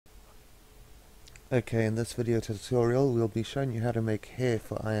Okay, in this video tutorial we'll be showing you how to make hair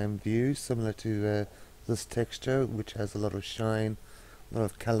for IMVU similar to this texture, which has a lot of shine, a lot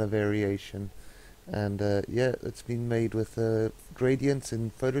of color variation, and yeah, it's been made with gradients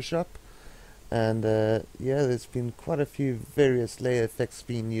in Photoshop, and yeah, there's been quite a few various layer effects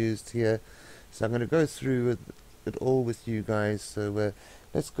being used here, so I'm going to go through it all with you guys. So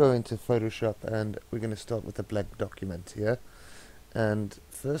let's go into Photoshop, and we're going to start with a blank document here. And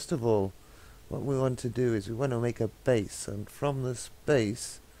first of all, what we want to do is we want to make a base, and from this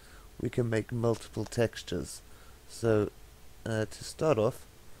base we can make multiple textures. So to start off,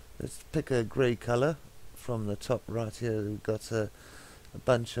 let's pick a grey color. From the top right here we've got a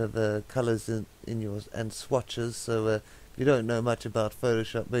bunch of colors in yours and swatches. So if you don't know much about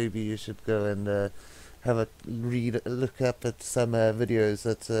Photoshop, maybe you should go and have a look up at some videos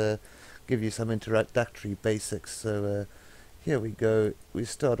that give you some introductory basics. So here we go, we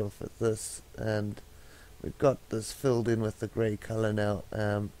start off with this, and we've got this filled in with the grey colour now.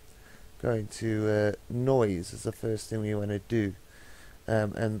 Going to noise is the first thing we want to do,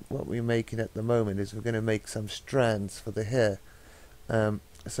 and what we're making at the moment is we're going to make some strands for the hair.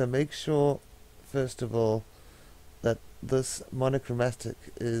 So make sure first of all that this monochromatic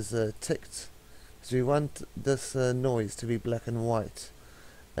is ticked, so we want this noise to be black and white.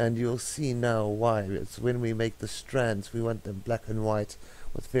 And you'll see now why. It's when we make the strands, we want them black and white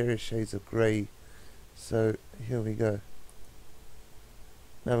with various shades of grey. So here we go.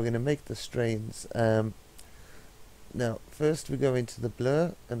 Now we're going to make the strains. Now first we go into the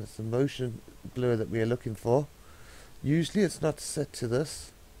blur, and it's the motion blur that we are looking for. Usually it's not set to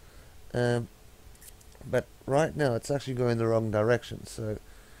this, but right now it's actually going the wrong direction. So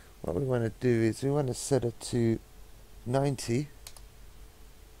what we want to do is we want to set it to 90.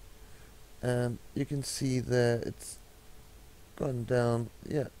 And you can see there it's gone down.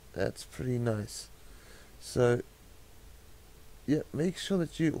 Yeah, that's pretty nice. So yeah, make sure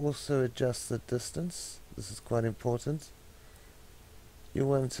that you also adjust the distance. This is quite important. You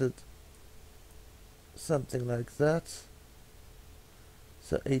want it something like that.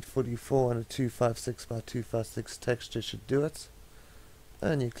 So 844 on a 256 by 256 texture should do it.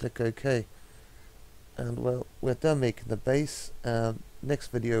 And you click OK. And well, we're done making the base.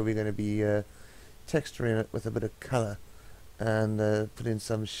 Next video we're going to be texturing it with a bit of color and put in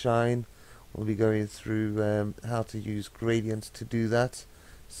some shine. We'll be going through how to use gradients to do that.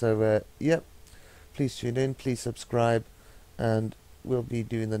 So yep, please tune in, please subscribe, and we'll be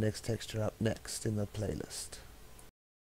doing the next texture up next in the playlist.